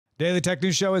Daily Tech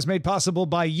News Show is made possible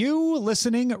by you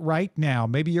listening right now.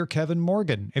 Maybe you're Kevin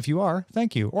Morgan. If you are,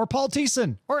 thank you. Or Paul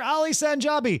Thiessen, or Ali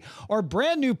Sanjabi, or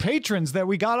brand new patrons that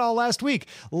we got all last week.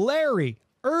 Larry,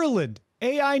 Erland,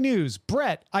 AI News,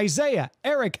 Brett, Isaiah,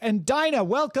 Eric, and Dinah.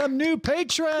 Welcome, new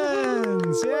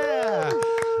patrons. Yeah.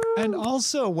 And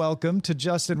also welcome to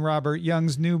Justin Robert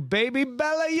Young's new baby,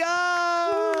 Bella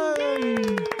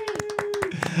Young.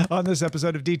 On this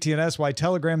episode of DTNS, why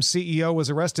Telegram's CEO was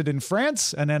arrested in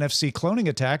France, an NFC cloning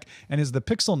attack, and is the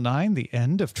Pixel 9 the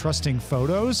end of trusting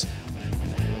photos?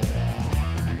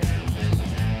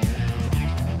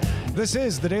 This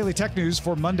is the Daily Tech News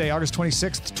for Monday, August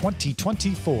 26th,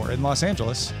 2024. In Los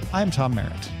Angeles, I'm Tom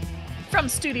Merritt. From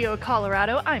Studio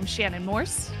Colorado, I'm Shannon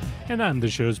Morse. And I'm the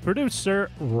show's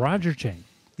producer, Roger Chang.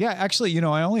 Yeah, actually,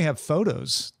 I only have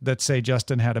photos that say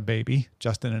Justin had a baby,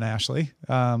 Justin and Ashley.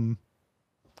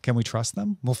 Can we trust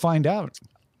them? We'll find out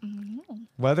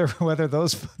whether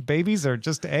those babies are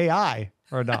just AI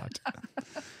or not.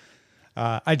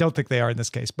 I don't think they are in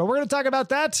this case, but we're going to talk about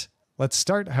that. Let's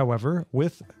start, however,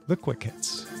 with the quick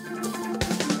hits.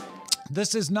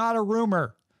 This is not a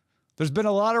rumor. There's been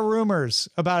a lot of rumors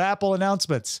about Apple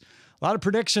announcements, a lot of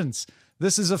predictions.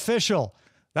 This is official.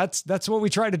 That's what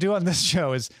we try to do on this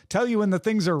show, is tell you when the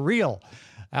things are real.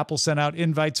 Apple sent out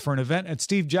invites for an event at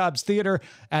Steve Jobs Theater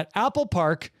at Apple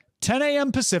Park, 10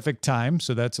 a.m. Pacific time.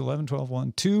 So that's 11, 12,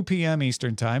 1, 2 p.m.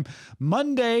 Eastern time.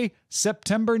 Monday,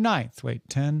 September 9th. Wait,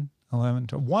 10, 11,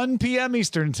 12, 1 p.m.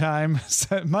 Eastern time.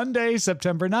 Monday,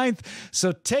 September 9th.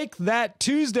 So take that,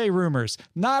 Tuesday rumors.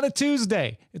 Not a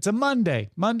Tuesday. It's a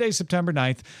Monday. Monday, September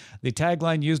 9th. The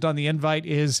tagline used on the invite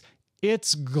is,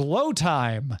 "It's glow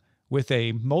time," with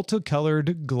a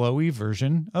multicolored glowy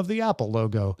version of the Apple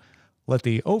logo. Let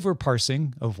the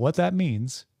overparsing of what that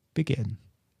means begin.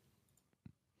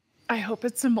 I hope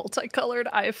it's a multicolored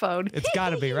iPhone. It's got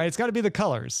to be, right? It's got to be the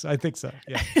colors. I think so.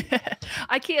 Yeah.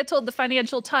 IKEA told the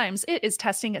Financial Times it is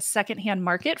testing a secondhand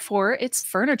market for its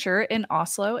furniture in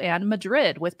Oslo and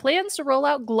Madrid, with plans to roll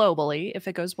out globally if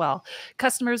it goes well.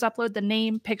 Customers upload the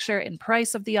name, picture, and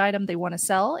price of the item they want to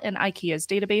sell, and IKEA's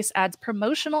database adds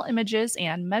promotional images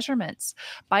and measurements.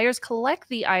 Buyers collect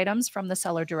the items from the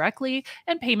seller directly,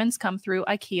 and payments come through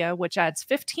IKEA, which adds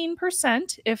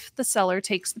 15% if the seller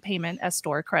takes the payment as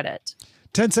store credit.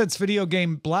 Tencent's video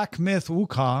game Black Myth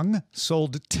Wukong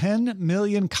sold 10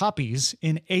 million copies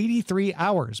in 83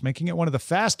 hours, making it one of the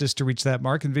fastest to reach that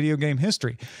mark in video game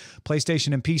history.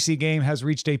 PlayStation and PC game has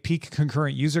reached a peak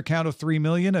concurrent user count of 3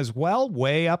 million as well,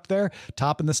 way up there,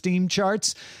 top in the Steam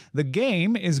charts. The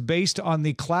game is based on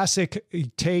the classic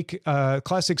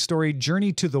story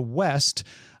Journey to the West.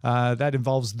 That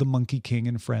involves the Monkey King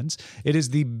and friends. It is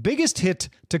the biggest hit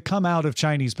to come out of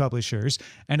Chinese publishers,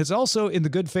 and it's also in the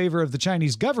good favor of the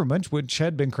Chinese government, which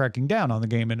had been cracking down on the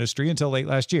game industry until late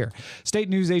last year. State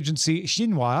news agency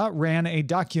Xinhua ran a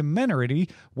documentary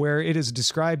where it is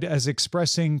described as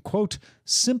expressing, quote,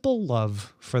 simple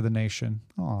love for the nation.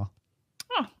 Aw.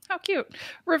 How cute.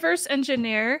 Reverse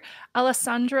engineer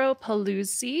Alessandro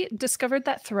Paluzzi discovered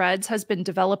that Threads has been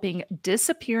developing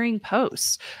disappearing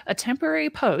posts. A temporary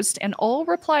post and all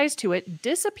replies to it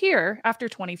disappear after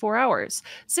 24 hours.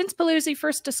 Since Paluzzi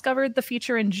first discovered the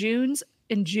feature in June,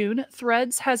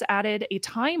 Threads has added a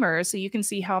timer so you can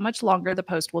see how much longer the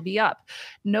post will be up.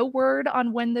 No word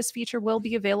on when this feature will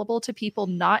be available to people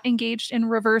not engaged in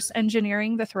reverse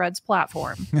engineering the Threads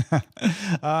platform.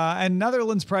 And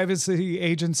Netherlands privacy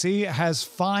agency has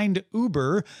fined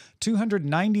Uber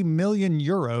 290 million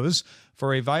euros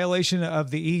for a violation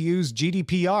of the EU's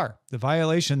GDPR. The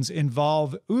violations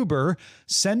involve Uber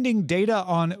sending data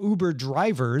on Uber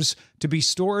drivers to be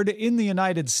stored in the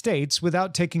United States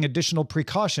without taking additional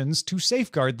precautions to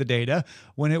safeguard the data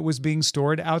when it was being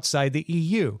stored outside the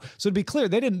EU. So to be clear,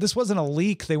 this wasn't a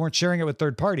leak. They weren't sharing it with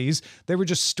third parties. They were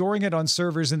just storing it on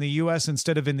servers in the US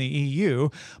instead of in the EU.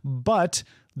 But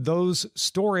those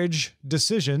storage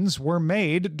decisions were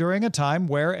made during a time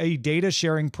where a data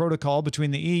sharing protocol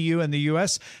between the EU and the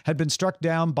US had been struck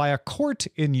down by a court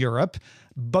in Europe,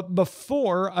 but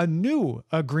before a new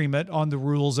agreement on the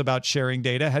rules about sharing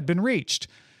data had been reached.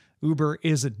 Uber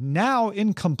is now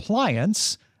in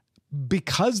compliance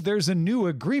because there's a new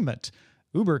agreement.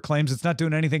 Uber claims it's not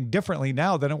doing anything differently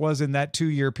now than it was in that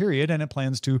 2-year period, and it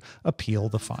plans to appeal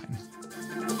the fine.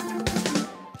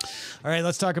 All right,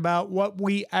 let's talk about what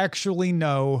we actually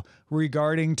know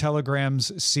regarding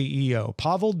Telegram's CEO.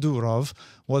 Pavel Durov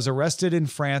was arrested in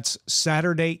France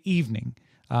Saturday evening.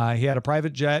 He had a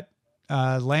private jet,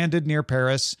 landed near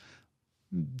Paris,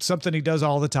 something he does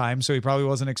all the time, so he probably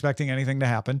wasn't expecting anything to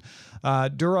happen.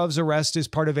 Durov's arrest is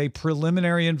part of a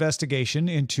preliminary investigation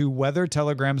into whether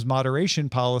Telegram's moderation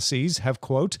policies have,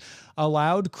 quote,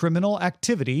 allowed criminal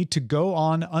activity to go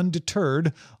on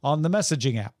undeterred on the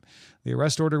messaging app. The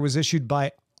arrest order was issued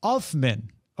by OFMIN,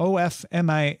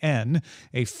 OFMIN,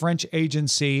 a French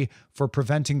agency for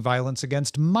preventing violence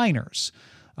against minors.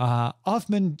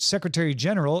 OFMIN Secretary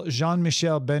General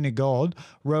Jean-Michel Benigaud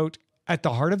wrote, at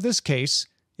the heart of this case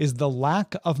is the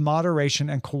lack of moderation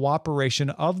and cooperation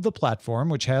of the platform,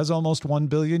 which has almost 1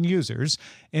 billion users,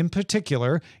 in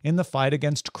particular in the fight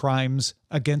against crimes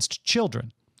against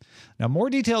children. Now, more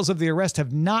details of the arrest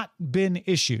have not been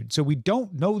issued, so we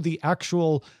don't know the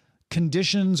actual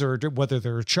conditions or whether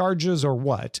there are charges or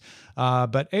what.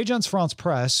 But Agence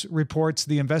France-Presse reports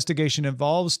the investigation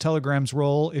involves Telegram's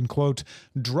role in, quote,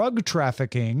 drug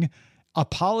trafficking,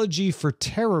 apology for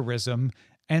terrorism,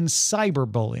 and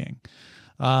cyberbullying.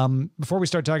 Before we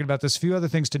start talking about this, a few other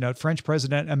things to note. French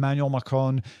President Emmanuel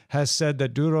Macron has said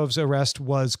that Durov's arrest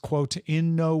was, quote,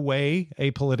 in no way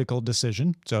a political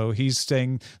decision. So he's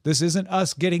saying this isn't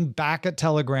us getting back at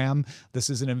Telegram. This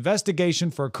is an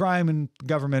investigation for a crime and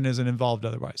government isn't involved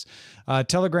otherwise.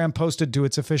 Telegram posted to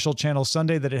its official channel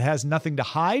Sunday that it has nothing to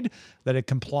hide, that it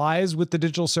complies with the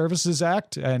Digital Services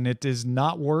Act, and it is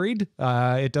not worried.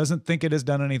 It doesn't think it has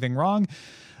done anything wrong.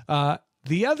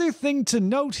 The other thing to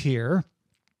note here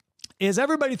is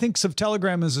everybody thinks of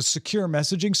Telegram as a secure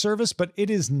messaging service, but it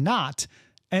is not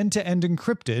end-to-end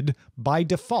encrypted by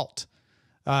default.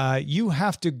 You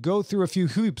have to go through a few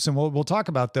hoops, and we'll talk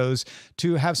about those,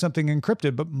 to have something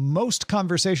encrypted. But most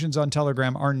conversations on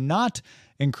Telegram are not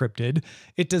encrypted.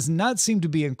 It does not seem to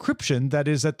be encryption that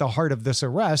is at the heart of this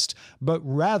arrest, but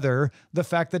rather the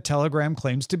fact that Telegram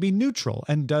claims to be neutral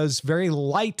and does very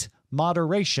light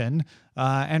moderation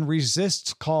and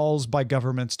resists calls by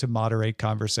governments to moderate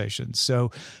conversations. So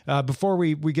before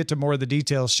we get to more of the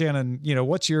details, Shannon,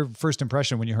 what's your first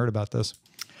impression when you heard about this?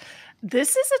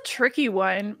 This is a tricky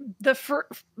one. The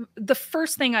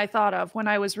first thing I thought of when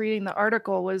I was reading the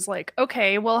article was like,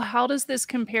 okay, well, how does this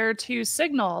compare to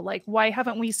Signal? Like, why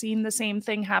haven't we seen the same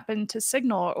thing happen to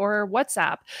Signal or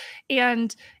WhatsApp?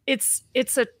 And it's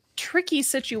a tricky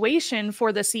situation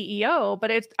for the CEO, but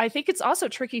I think it's also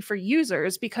tricky for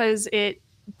users because it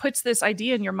puts this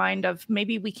idea in your mind of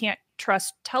maybe we can't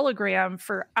trust Telegram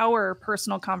for our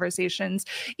personal conversations,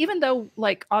 even though,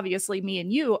 like, obviously me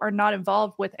and you are not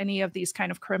involved with any of these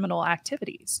kind of criminal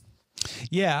activities.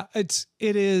 Yeah, it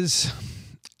is.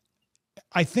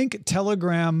 I think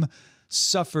Telegram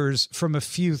suffers from a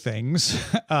few things.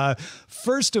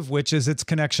 First of which is its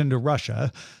connection to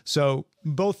Russia. So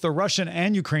both the Russian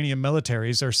and Ukrainian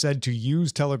militaries are said to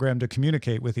use Telegram to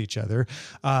communicate with each other.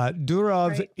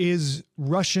 Durov is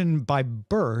Russian by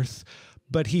birth,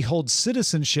 but he holds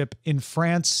citizenship in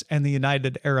France and the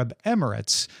United Arab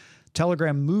Emirates.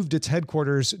 Telegram moved its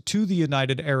headquarters to the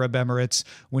United Arab Emirates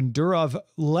when Durov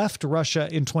left Russia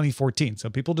in 2014. So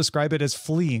people describe it as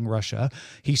fleeing Russia.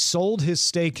 He sold his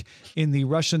stake in the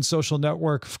Russian social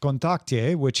network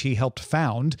Vkontakte, which he helped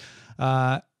found.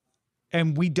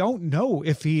 And we don't know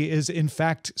if he is, in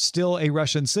fact, still a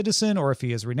Russian citizen or if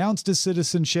he has renounced his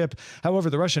citizenship. However,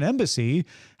 the Russian embassy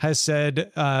has said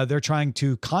they're trying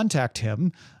to contact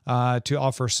him to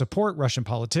offer support. Russian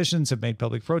politicians have made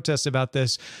public protests about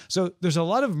this. So there's a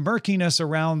lot of murkiness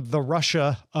around the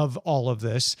Russia of all of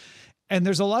this. And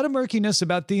there's a lot of murkiness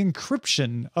about the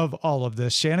encryption of all of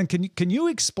this. Shannon, can you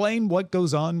explain what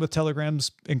goes on with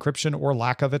Telegram's encryption or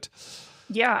lack of it?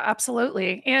 Yeah,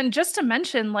 absolutely. And just to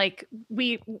mention, like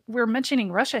we're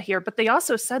mentioning Russia here, but they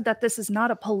also said that this is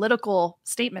not a political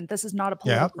statement. This is not a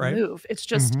political move. It's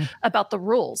just about the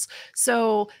rules.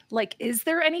 So like, is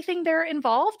there anything there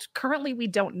involved? Currently, we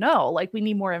don't know. Like, we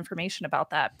need more information about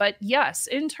that. But yes,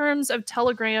 in terms of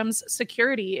Telegram's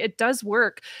security, it does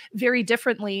work very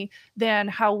differently than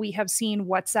how we have seen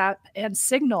WhatsApp and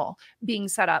Signal being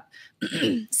set up.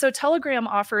 So Telegram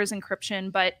offers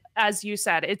encryption, but as you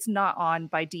said, it's not on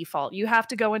by default. You have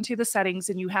to go into the settings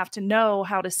and you have to know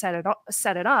how to set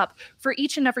it up for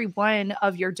each and every one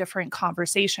of your different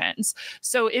conversations.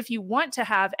 So if you want to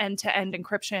have end-to-end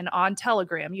encryption on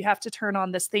Telegram, you have to turn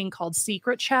on this thing called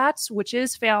secret chats, which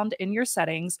is found in your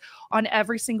settings on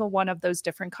every single one of those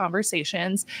different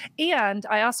conversations. And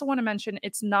I also want to mention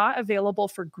it's not available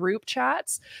for group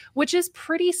chats, which is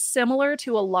pretty similar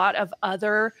to a lot of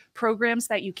other programs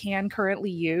that you can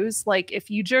currently use. Like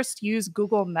if you just use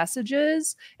Google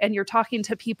Messages and you're talking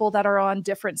to people that are on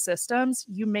different systems,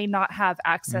 you may not have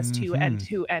access to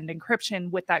end-to-end encryption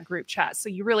with that group chat. So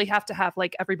you really have to have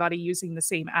like everybody using the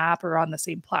same app or on the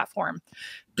same platform.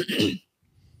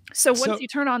 So once you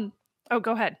turn on, Oh,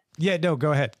 go ahead. Yeah, no,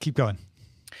 go ahead. Keep going.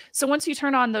 So once you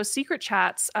turn on those secret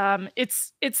chats,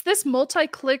 it's this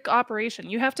multi-click operation.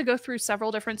 You have to go through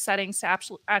several different settings to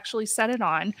actually set it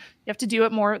on. You have to do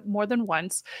it more than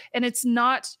once, and it's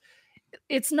not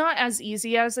as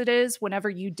easy as it is whenever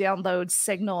you download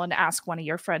Signal and ask one of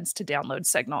your friends to download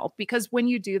Signal, because when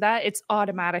you do that, it's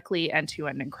automatically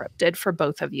end-to-end encrypted for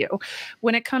both of you.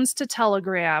 When it comes to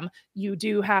Telegram, you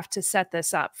do have to set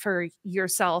this up for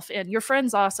yourself, and your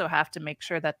friends also have to make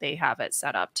sure that they have it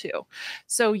set up too.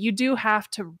 So you do have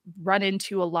to run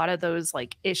into a lot of those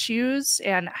like issues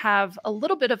and have a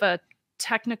little bit of a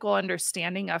technical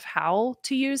understanding of how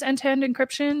to use end-to-end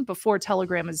encryption before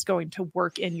Telegram is going to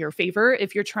work in your favor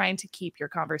if you're trying to keep your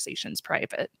conversations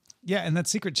private. Yeah, and that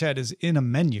secret chat is in a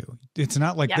menu. It's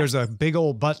not like there's a big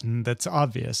old button that's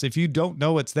obvious. If you don't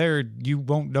know it's there, you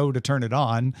won't know to turn it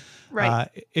on. Right.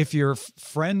 If your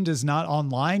friend is not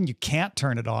online, you can't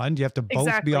turn it on. You have to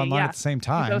both be online at the same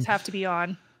time. You both have to be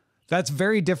on. That's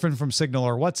very different from Signal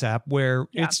or WhatsApp, where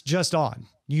it's just on.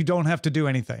 You don't have to do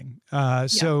anything.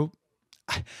 So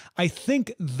I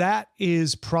think that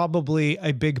is probably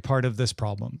a big part of this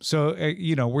problem. So,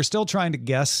 we're still trying to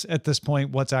guess at this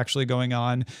point what's actually going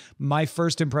on. My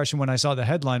first impression when I saw the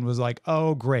headline was like,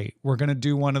 oh, great. We're going to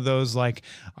do one of those, like,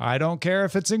 I don't care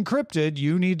if it's encrypted.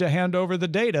 You need to hand over the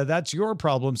data. That's your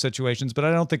problem situations. But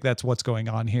I don't think that's what's going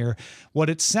on here. What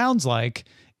it sounds like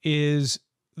is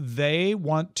they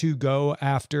want to go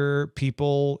after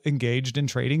people engaged in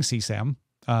trading CSAM.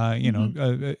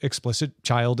 Explicit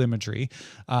child imagery.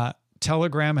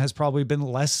 Telegram has probably been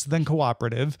less than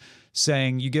cooperative,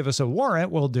 saying you give us a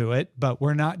warrant, we'll do it, but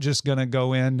we're not just going to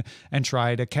go in and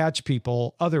try to catch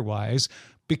people otherwise,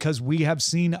 because we have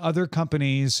seen other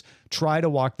companies try to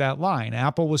walk that line.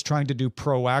 Apple was trying to do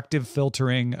proactive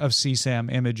filtering of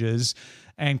CSAM images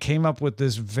and came up with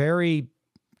this very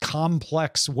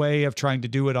complex way of trying to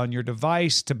do it on your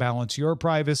device to balance your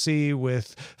privacy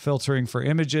with filtering for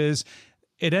images.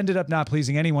 It ended up not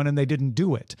pleasing anyone, and they didn't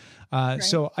do it.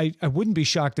 So I wouldn't be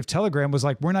shocked if Telegram was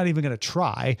like, we're not even going to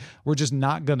try. We're just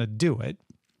not going to do it.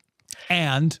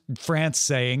 And France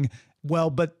saying, well,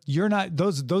 but you're not,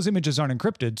 those images aren't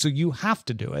encrypted, so you have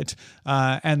to do it.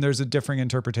 And there's a differing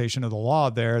interpretation of the law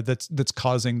there that's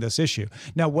causing this issue.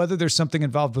 Now, whether there's something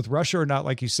involved with Russia or not,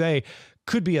 like you say,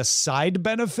 could be a side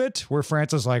benefit where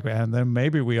France is like, and then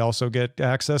maybe we also get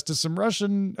access to some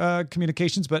Russian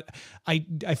communications. But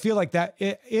I feel like that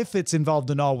if it's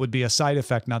involved in all would be a side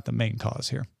effect, not the main cause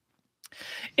here.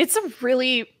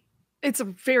 It's a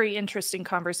very interesting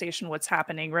conversation what's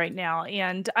happening right now.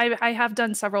 And I have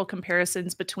done several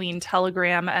comparisons between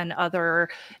Telegram and other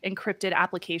encrypted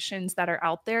applications that are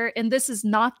out there. And this is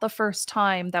not the first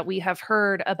time that we have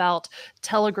heard about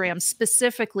Telegram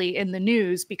specifically in the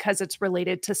news because it's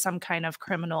related to some kind of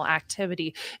criminal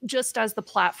activity, just as the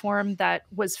platform that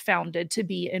was founded to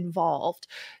be involved.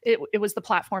 It was the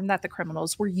platform that the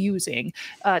criminals were using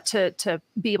to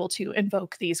be able to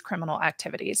invoke these criminal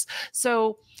activities.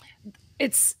 So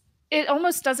it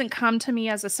almost doesn't come to me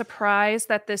as a surprise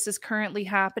that this is currently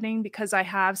happening, because I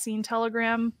have seen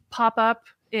Telegram pop up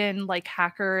in like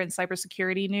hacker and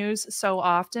cybersecurity news so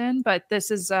often. But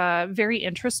this is very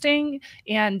interesting,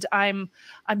 and I'm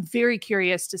very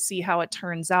curious to see how it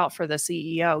turns out for the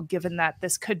CEO, given that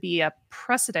this could be a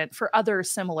precedent for other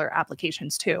similar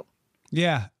applications too.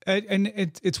 Yeah, and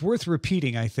it's worth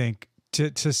repeating, I think,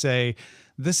 to say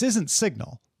this isn't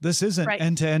Signal. This isn't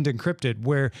end-to-end encrypted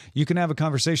where you can have a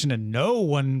conversation and no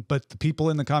one but the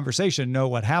people in the conversation know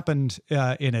what happened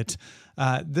in it.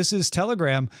 This is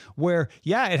Telegram where,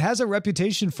 it has a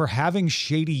reputation for having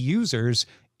shady users,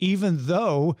 even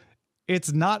though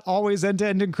it's not always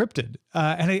end-to-end encrypted.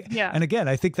 And again,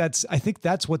 I think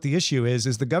that's what the issue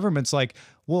is the government's like,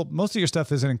 well, most of your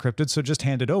stuff isn't encrypted, so just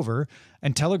hand it over.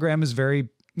 And Telegram is very,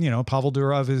 Pavel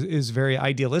Durov is very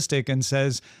idealistic and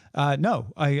says, no,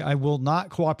 I will not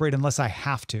cooperate unless I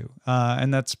have to.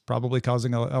 And that's probably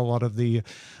causing a lot of the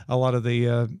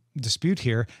dispute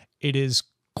here. It is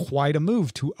quite a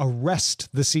move to arrest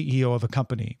the CEO of a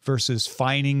company versus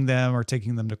fining them or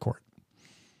taking them to court.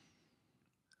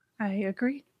 I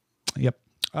agree. Yep.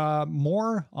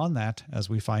 More on that as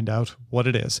we find out what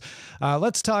it is.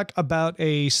 Let's talk about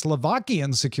a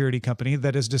Slovakian security company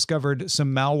that has discovered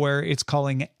some malware it's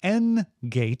calling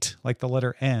N-Gate, like the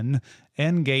letter N.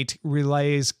 N-Gate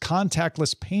relays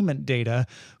contactless payment data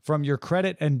from your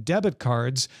credit and debit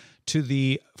cards to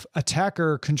the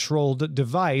attacker-controlled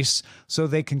device so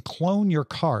they can clone your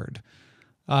card.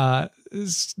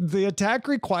 the attack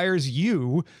requires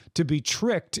you to be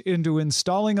tricked into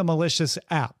installing a malicious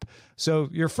app. So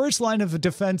your first line of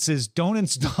defense is don't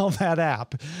install that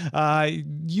app.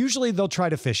 Usually they'll try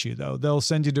to phish you, though. They'll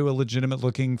send you to a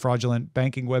legitimate-looking fraudulent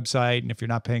banking website, and if you're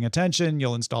not paying attention,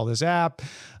 you'll install this app.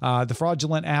 The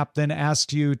fraudulent app then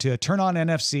asks you to turn on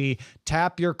NFC,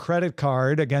 tap your credit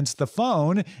card against the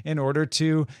phone in order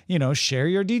to, share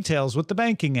your details with the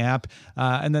banking app,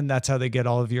 and then that's how they get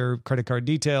all of your credit card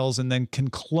details and then can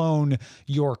clone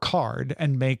your card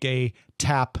and make a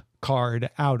tap card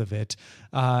out of it.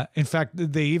 In fact,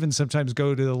 they even sometimes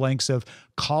go to the lengths of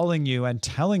calling you and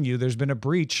telling you there's been a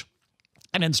breach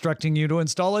and instructing you to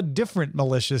install a different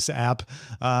malicious app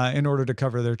in order to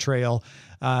cover their trail.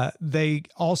 They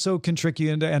also can trick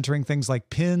you into entering things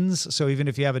like PINs. So even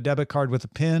if you have a debit card with a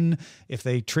PIN, if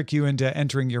they trick you into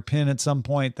entering your PIN at some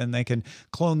point, then they can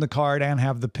clone the card and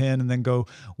have the PIN and then go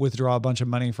withdraw a bunch of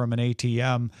money from an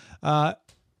ATM.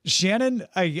 Shannon,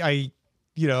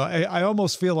 I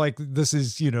almost feel like this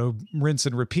is, rinse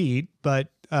and repeat, but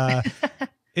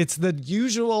it's the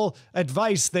usual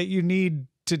advice that you need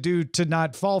to do to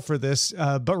not fall for this.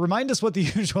 But remind us what the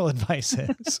usual advice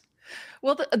is.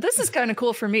 Well, this is kind of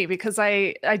cool for me because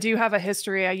I do have a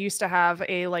history. I used to have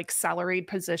a salaried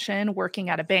position working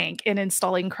at a bank and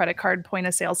installing credit card point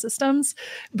of sale systems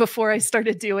before I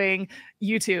started doing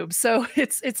YouTube. So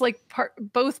it's like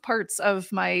both parts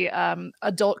of my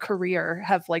adult career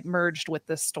have merged with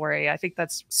this story. I think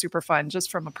that's super fun just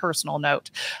from a personal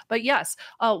note. But yes,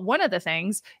 one of the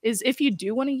things is if you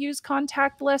do want to use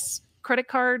contactless credit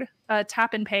card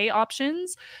tap and pay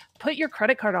options, put your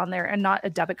credit card on there and not a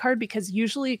debit card, because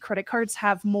usually credit cards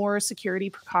have more security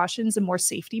precautions and more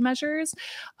safety measures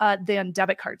than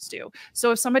debit cards do.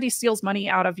 So if somebody steals money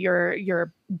out of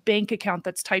your bank account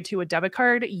that's tied to a debit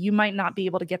card, you might not be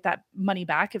able to get that money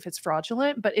back if it's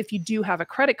fraudulent. But if you do have a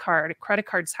credit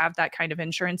cards have that kind of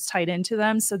insurance tied into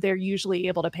them. So they're usually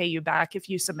able to pay you back if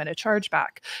you submit a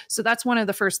chargeback. So that's one of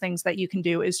the first things that you can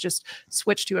do is just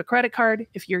switch to a credit card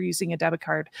if you're using a debit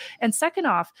card. And second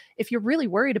off, if you're really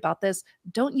worried about this,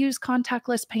 don't use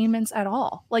contactless payments at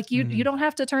all. You don't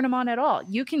have to turn them on at all.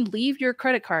 You can leave your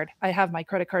credit card. I have my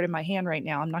credit card in my hand right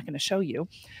now. I'm not going to show you,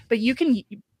 but you can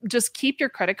just keep your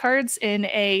credit cards in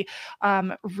a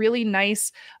really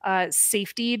nice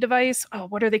safety device. Oh,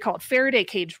 what are they called? Faraday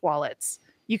cage wallets.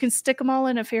 You can stick them all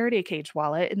in a Faraday cage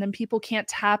wallet, and then people can't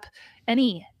tap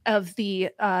any of the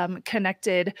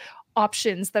connected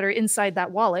options that are inside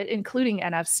that wallet, including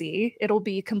NFC. It'll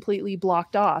be completely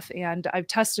blocked off. And I've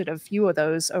tested a few of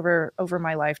those over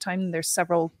my lifetime. There's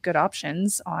several good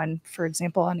options for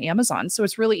example, on Amazon. So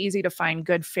it's really easy to find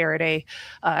good Faraday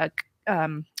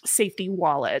safety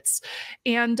wallets.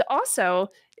 And also,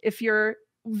 if you're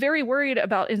very worried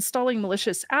about installing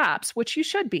malicious apps, which you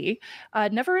should be,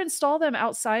 never install them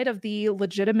outside of the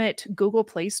legitimate Google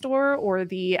Play Store or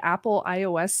the Apple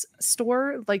iOS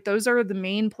store. Those are the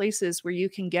main places where you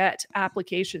can get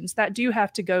applications that do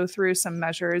have to go through some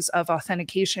measures of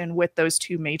authentication with those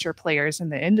two major players in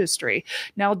the industry.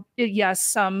 Now, yes,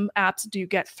 some apps do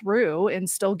get through and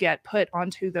still get put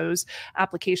onto those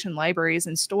application libraries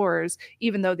and stores,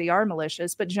 even though they are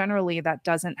malicious, but generally that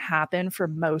doesn't happen for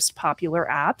most popular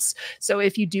apps. So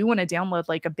if you do want to download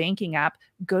a banking app,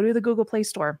 go to the Google Play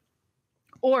Store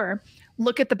or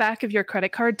look at the back of your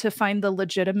credit card to find the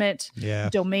legitimate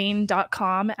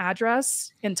domain.com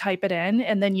address and type it in.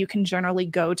 And then you can generally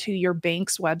go to your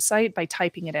bank's website by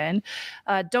typing it in.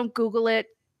 Don't Google it.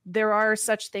 There are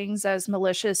such things as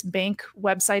malicious bank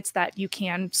websites that you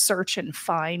can search and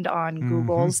find on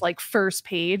Google's first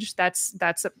page. That's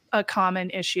a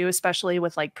common issue, especially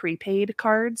with prepaid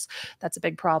cards. That's a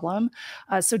big problem.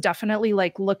 So definitely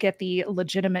look at the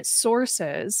legitimate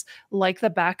sources, like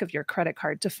the back of your credit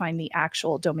card, to find the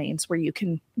actual domains where you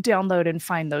can download and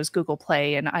find those Google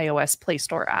Play and iOS Play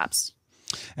Store apps.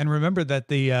 And remember that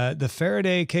the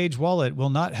Faraday cage wallet will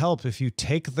not help if you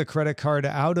take the credit card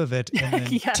out of it and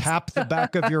then tap the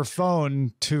back of your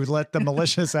phone to let the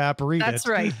malicious app read it. That's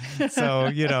right.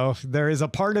 So, there is a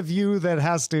part of you that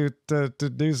has to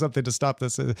do something to stop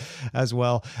this as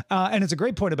well. And it's a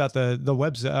great point about the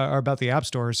webs or about the app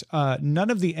stores. None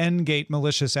of the end-gate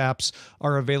malicious apps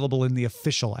are available in the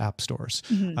official app stores.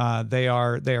 They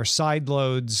are side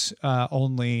loads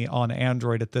only on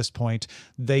Android at this point.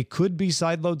 They could be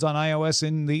side loads on iOS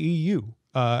in the EU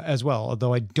as well,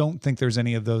 although I don't think there's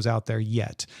any of those out there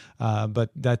yet. But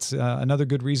that's another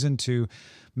good reason to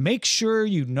make sure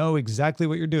you know exactly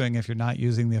what you're doing if you're not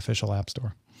using the official app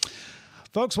store.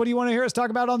 Folks, what do you want to hear us talk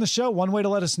about on the show? One way to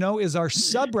let us know is our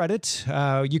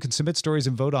subreddit. You can submit stories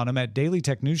and vote on them at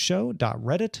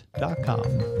dailytechnewsshow.reddit.com.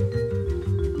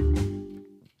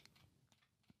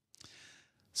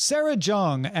 Sarah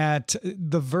Jung at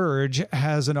The Verge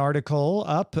has an article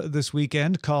up this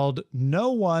weekend called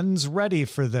 "No One's Ready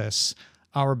for This.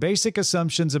 Our basic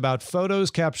assumptions about photos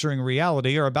capturing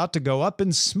reality are about to go up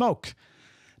in smoke."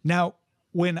 Now,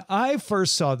 when I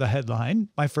first saw the headline,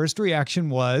 my first reaction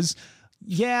was,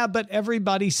 yeah, but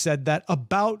everybody said that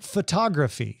about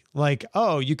photography. Like,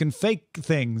 oh, you can fake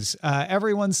things.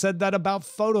 Everyone said that about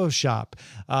Photoshop.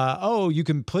 Oh, you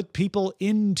can put people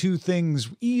into things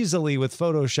easily with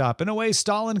Photoshop in a way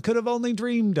Stalin could have only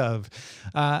dreamed of.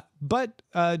 But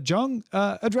Jung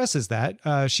addresses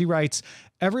that. She writes,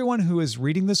 "Everyone who is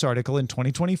reading this article in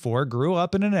 2024 grew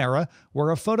up in an era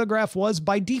where a photograph was,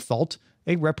 by default,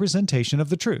 a representation of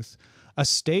the truth. A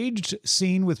staged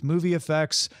scene with movie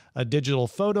effects, a digital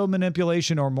photo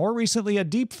manipulation, or more recently a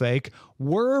deepfake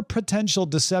were potential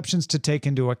deceptions to take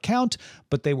into account,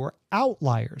 but they were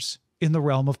outliers in the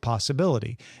realm of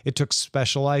possibility. It took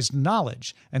specialized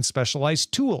knowledge and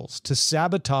specialized tools to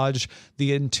sabotage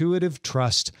the intuitive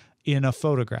trust in a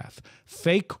photograph.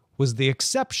 Fake was the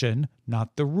exception,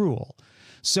 not the rule."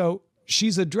 So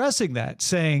she's addressing that,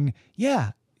 saying,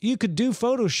 yeah, you could do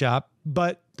Photoshop,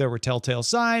 but there were telltale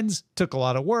signs, took a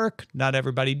lot of work, not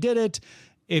everybody did it.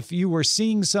 If you were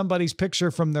seeing somebody's picture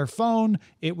from their phone,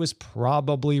 it was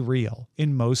probably real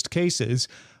in most cases.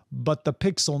 But the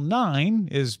Pixel 9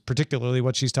 is particularly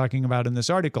what she's talking about in this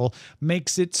article,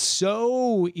 makes it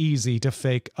so easy to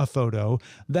fake a photo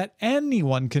that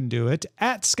anyone can do it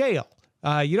at scale.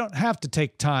 You don't have to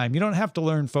take time. You don't have to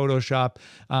learn Photoshop,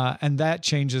 and that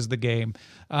changes the game.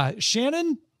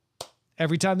 Shannon,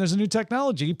 every time there's a new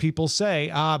technology, people say,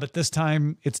 but this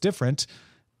time it's different.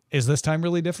 Is this time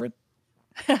really different?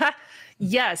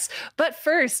 Yes. But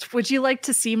first, would you like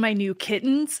to see my new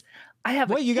kittens? I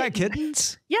have What, you got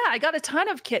kittens? Yeah, I got a ton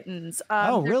of kittens.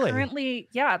 Oh, they're really? Currently,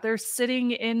 yeah, they're sitting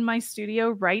in my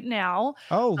studio right now.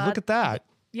 Oh, look at that.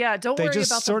 Yeah, don't They worry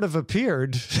just about sort of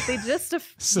appeared They just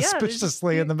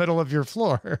suspiciously in the middle of your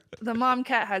floor. The mom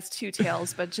cat has two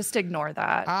tails, but just ignore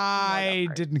that. I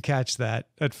didn't catch that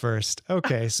at first.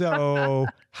 Okay, so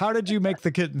how did you make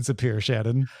the kittens appear,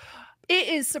 Shannon? It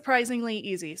is surprisingly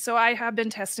easy. So I have been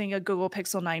testing a Google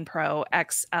Pixel 9 Pro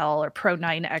XL or Pro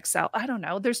 9 XL. I don't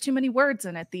know. There's too many words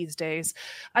in it these days.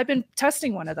 I've been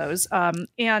testing one of those.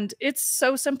 And it's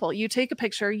so simple. You take a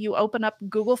picture, you open up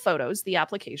Google Photos, the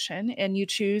application, and you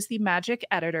choose the Magic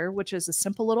Editor, which is a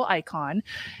simple little icon.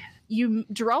 You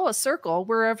draw a circle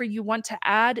wherever you want to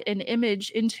add an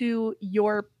image into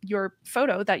your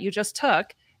photo that you just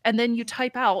took. And then you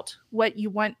type out what you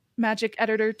want Magic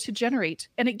Editor to generate,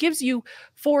 and it gives you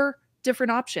 4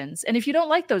 different options. And if you don't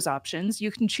like those options,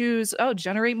 you can choose,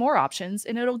 generate more options,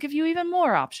 and it'll give you even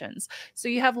more options. So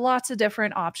you have lots of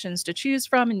different options to choose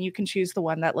from, and you can choose the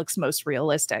one that looks most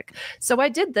realistic. So I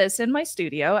did this in my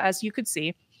studio, as you could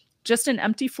see, just an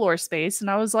empty floor space. And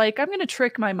I was like, I'm going to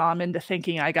trick my mom into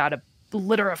thinking I got a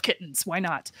litter of kittens. Why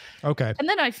not? Okay. And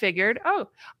then I figured,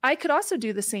 I could also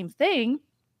do the same thing,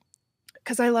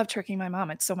 because I love tricking my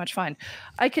mom. It's so much fun.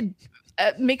 I could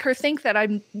make her think that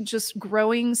I'm just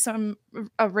growing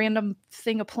a random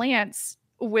thing of plants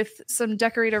with some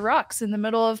decorated rocks in the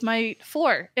middle of my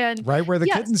floor. And right where the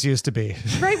kittens used to be.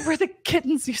 Right where the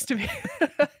kittens used to be.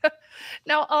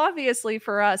 Now, obviously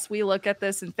for us, we look at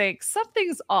this and think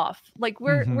something's off. Like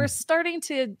we're starting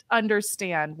to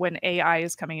understand when AI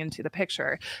is coming into the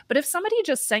picture. But if somebody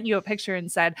just sent you a picture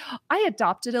and said, I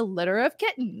adopted a litter of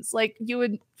kittens, like you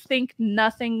would think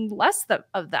nothing less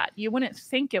of that. You wouldn't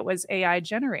think it was AI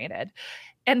generated.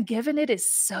 And given it is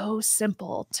so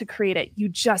simple to create it, you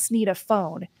just need a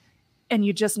phone and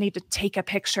you just need to take a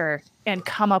picture and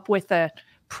come up with a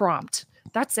prompt.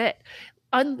 That's it.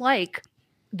 Unlike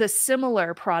the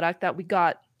similar product that we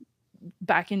got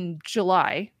back in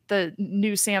July, the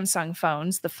new Samsung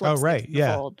phones, the Flip,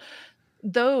 Fold,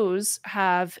 those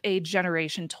have a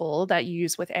generation tool that you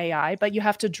use with AI, but you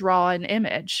have to draw an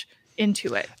image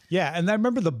into it. Yeah, and I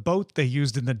remember the boat they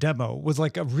used in the demo was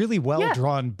like a really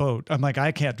well-drawn boat. I'm like,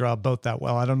 I can't draw a boat that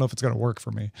well. I don't know if it's going to work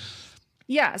for me.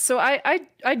 Yeah, so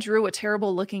I drew a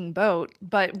terrible looking boat,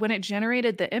 but when it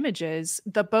generated the images,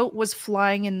 the boat was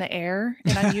flying in the air.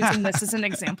 And I'm using this as an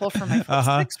example for my Flip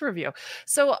 6 review.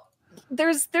 So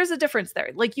there's a difference there.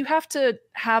 Like you have to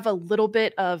have a little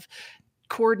bit of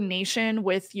coordination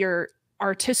with your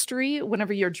artistry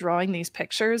whenever you're drawing these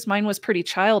pictures. Mine was pretty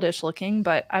childish looking,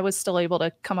 but I was still able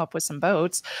to come up with some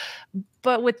boats.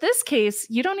 But with this case,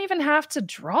 you don't even have to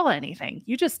draw anything.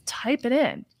 You just type it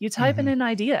in. You type in an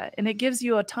idea and it gives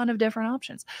you a ton of different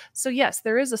options. So yes,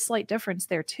 there is a slight difference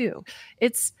there too.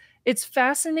 It's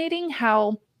fascinating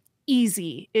how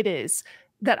easy it is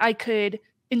that I could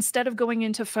instead of going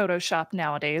into Photoshop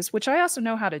nowadays, which I also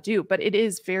know how to do, but it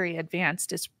is very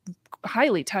advanced. It's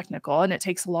highly technical and it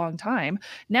takes a long time.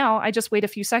 Now I just wait a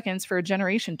few seconds for a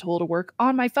generation tool to work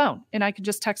on my phone and I can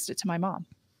just text it to my mom.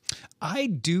 I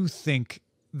do think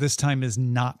this time is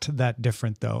not that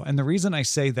different, though. And the reason I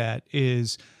say that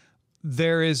is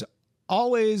there is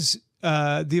always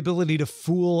the ability to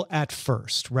fool at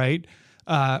first, right?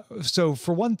 So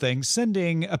for one thing,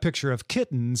 sending a picture of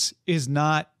kittens is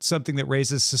not something that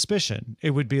raises suspicion. It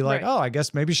would be like, Right. oh, I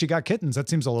guess maybe she got kittens. That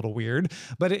seems a little weird,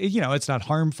 but it's not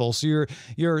harmful. So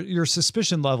your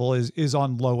suspicion level is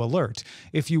on low alert.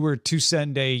 If you were to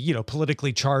send a,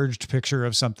 politically charged picture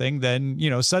of something, then,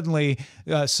 suddenly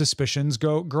suspicions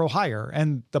grow higher,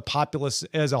 and the populace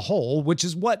as a whole, which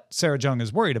is what Sarah Jung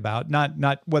is worried about,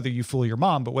 not whether you fool your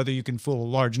mom, but whether you can fool a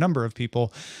large number of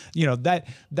people,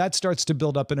 that starts to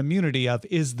build up an immunity of,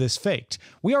 is this faked?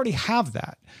 We already have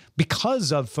that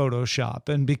because of Photoshop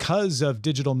and because of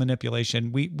digital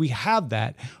manipulation. We have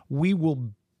that. We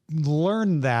will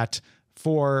learn that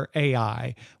for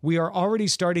AI. We are already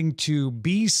starting to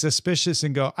be suspicious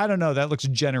and go, I don't know, that looks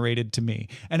generated to me.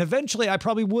 And eventually I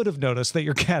probably would have noticed that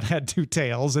your cat had two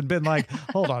tails and been like,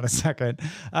 hold on a second.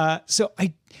 So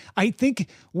I think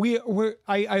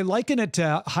I liken it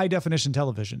to high definition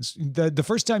televisions. The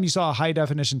first time you saw a high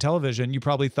definition television, you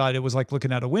probably thought it was like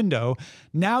looking out a window.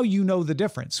 Now you know the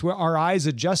difference. Where our eyes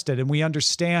adjusted and we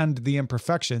understand the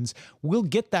imperfections. We'll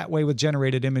get that way with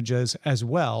generated images as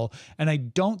well. And I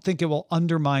don't think it will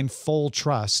undermine full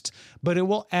trust, but it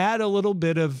will add a little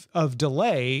bit of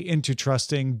delay into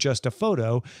trusting just a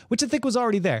photo, which I think was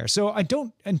already there. So I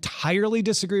don't entirely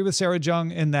disagree with Sarah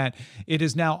Jung in that it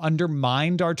has now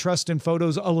undermined our trust in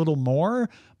photos a little more,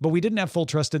 but we didn't have full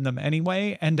trust in them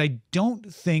anyway. And I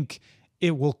don't think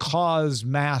it will cause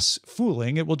mass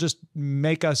fooling. It will just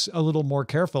make us a little more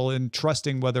careful in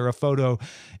trusting whether a photo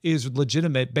is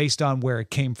legitimate based on where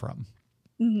it came from.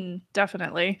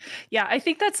 Definitely. Yeah, I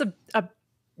think that's a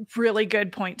really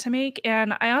good point to make.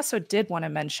 And I also did want to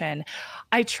mention,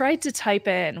 I tried to type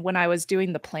in when I was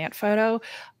doing the plant photo,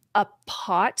 a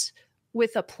pot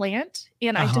with a plant.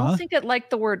 And I don't think it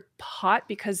liked the word pot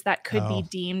because that could be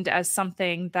deemed as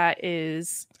something that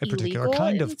is a particular illegal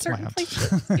kind in of certain plant.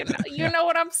 places. You know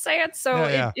what I'm saying? So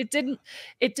Yeah. it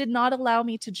did not allow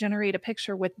me to generate a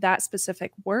picture with that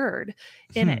specific word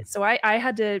in it. So I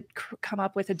had to come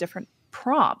up with a different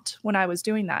prompt when I was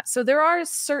doing that. So there are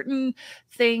certain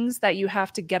things that you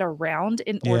have to get around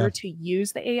in order to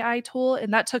use the AI tool.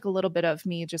 And that took a little bit of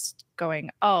me just going,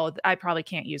 oh, I probably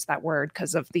can't use that word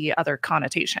because of the other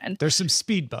connotation. There's some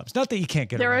speed bumps. Not that you can't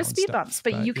get There around are speed stuff, bumps,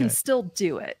 but you can still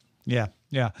do it. Yeah.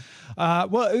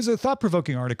 Well, it was a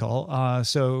thought-provoking article.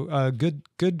 So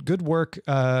good work,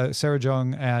 Sarah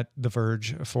Jung at The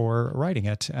Verge for writing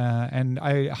it. And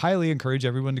I highly encourage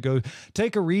everyone to go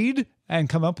take a read and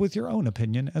come up with your own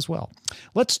opinion as well.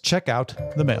 Let's check out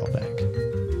the mailbag.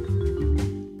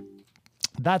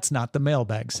 That's not the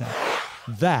mailbag sound.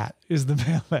 That is the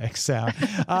mailbag sound.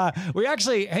 We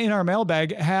actually, in our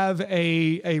mailbag, have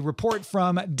a report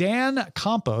from Dan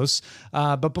Campos.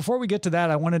 But before we get to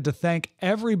that, I wanted to thank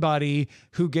everybody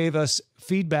who gave us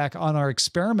feedback on our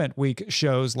Experiment Week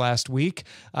shows last week.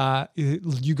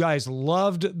 You guys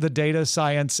loved the data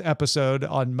science episode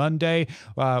on Monday.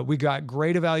 We got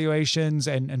great evaluations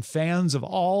and fans of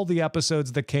all the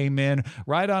episodes that came in,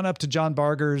 right on up to John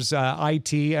Barger's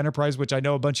IT Enterprise, which I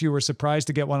know a bunch of you were surprised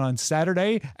to get one on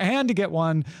Saturday and to get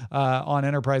one on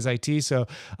Enterprise IT. So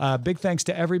big thanks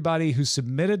to everybody who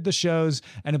submitted the shows,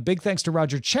 and a big thanks to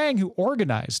Roger Chang, who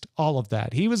organized all of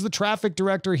that. He was the traffic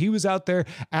director. He was out there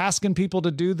asking people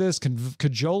to do this,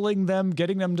 cajoling them,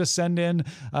 getting them to send in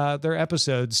their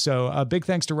episodes. So big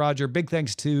thanks to Roger, big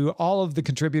thanks to all of the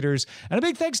contributors, and a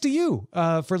big thanks to you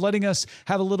for letting us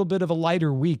have a little bit of a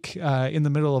lighter week in the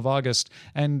middle of August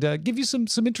and give you some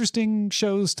interesting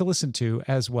shows to listen to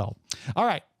as well. All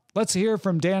right, let's hear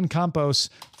from Dan Campos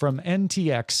from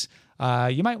NTX.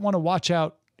 You might want to watch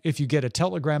out if you get a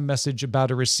Telegram message about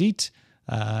a receipt.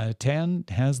 Tan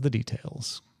has the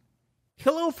details.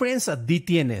 Hello friends at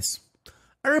DTNS.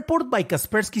 A report by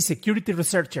Kaspersky security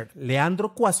researcher Leandro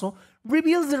Cuaso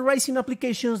reveals the rising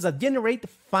applications that generate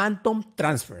phantom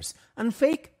transfers and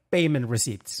fake payment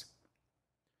receipts.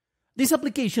 These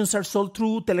applications are sold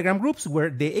through Telegram groups where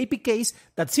the APKs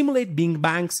that simulate being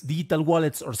banks, digital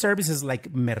wallets, or services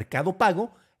like Mercado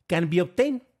Pago can be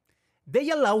obtained.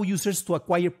 They allow users to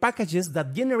acquire packages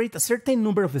that generate a certain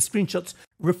number of screenshots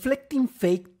reflecting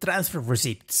fake transfer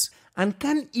receipts, and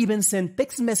can even send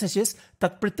text messages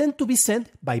that pretend to be sent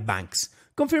by banks,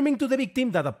 confirming to the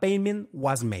victim that a payment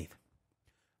was made.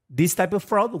 This type of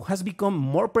fraud has become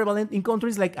more prevalent in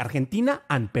countries like Argentina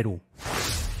and Peru.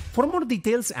 For more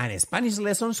details and Spanish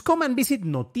lessons, come and visit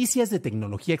Noticias de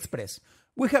Tecnología Express.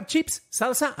 We have chips,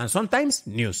 salsa, and sometimes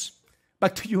news.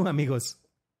 Back to you, amigos.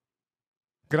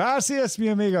 Gracias, mi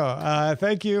amigo.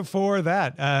 Thank you for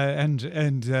that. And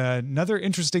another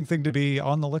interesting thing to be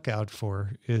on the lookout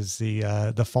for is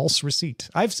the false receipt.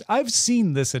 I've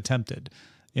seen this attempted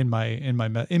in my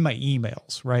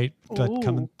emails, right?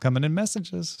 But coming in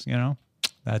messages, you know.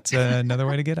 That's another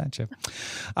way to get at you.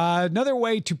 Another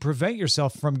way to prevent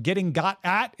yourself from getting got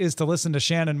at is to listen to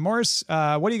Shannon Morse.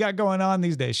 What do you got going on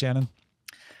these days, Shannon?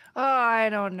 Oh, I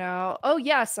don't know. Oh,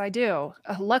 yes, I do.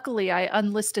 Luckily, I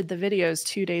unlisted the videos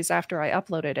 2 days after I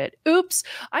uploaded it. Oops.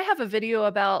 I have a video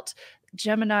about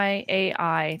Gemini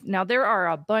AI. Now, there are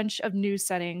a bunch of new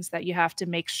settings that you have to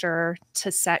make sure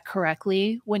to set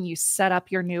correctly when you set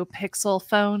up your new Pixel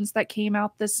phones that came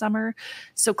out this summer.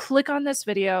 So click on this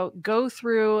video, go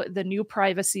through the new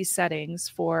privacy settings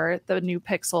for the new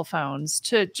Pixel phones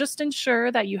to just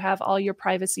ensure that you have all your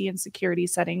privacy and security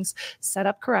settings set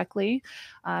up correctly.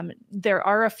 There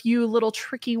are a few little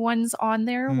tricky ones on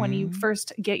there when you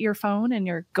first get your phone and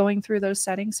you're going through those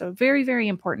settings. So very, very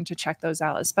important to check those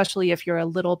out, especially if you're a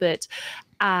little bit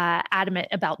adamant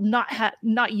about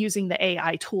not using the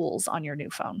AI tools on your new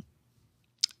phone.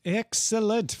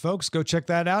 Excellent, folks. Go check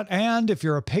that out. And if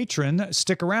you're a patron,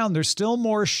 stick around. There's still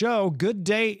more show. Good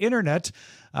Day Internet.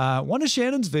 One of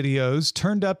Shannon's videos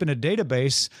turned up in a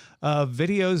database of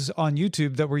videos on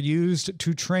YouTube that were used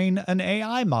to train an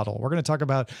AI model. We're going to talk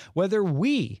about whether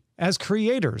we, as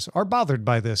creators, are bothered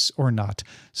by this or not.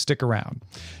 Stick around.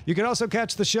 You can also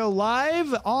catch the show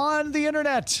live on the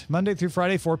internet, Monday through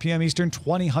Friday, 4 p.m. Eastern,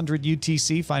 2000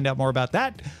 UTC. Find out more about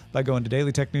that by going to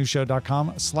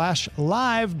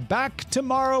dailytechnewsshow.com/live. Back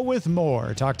tomorrow with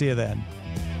more. Talk to you then.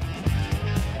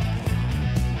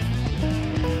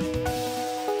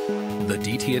 The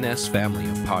DTNS family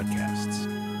of podcasts,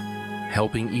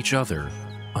 helping each other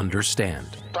understand.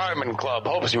 Diamond Club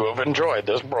hopes you have enjoyed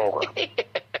this program.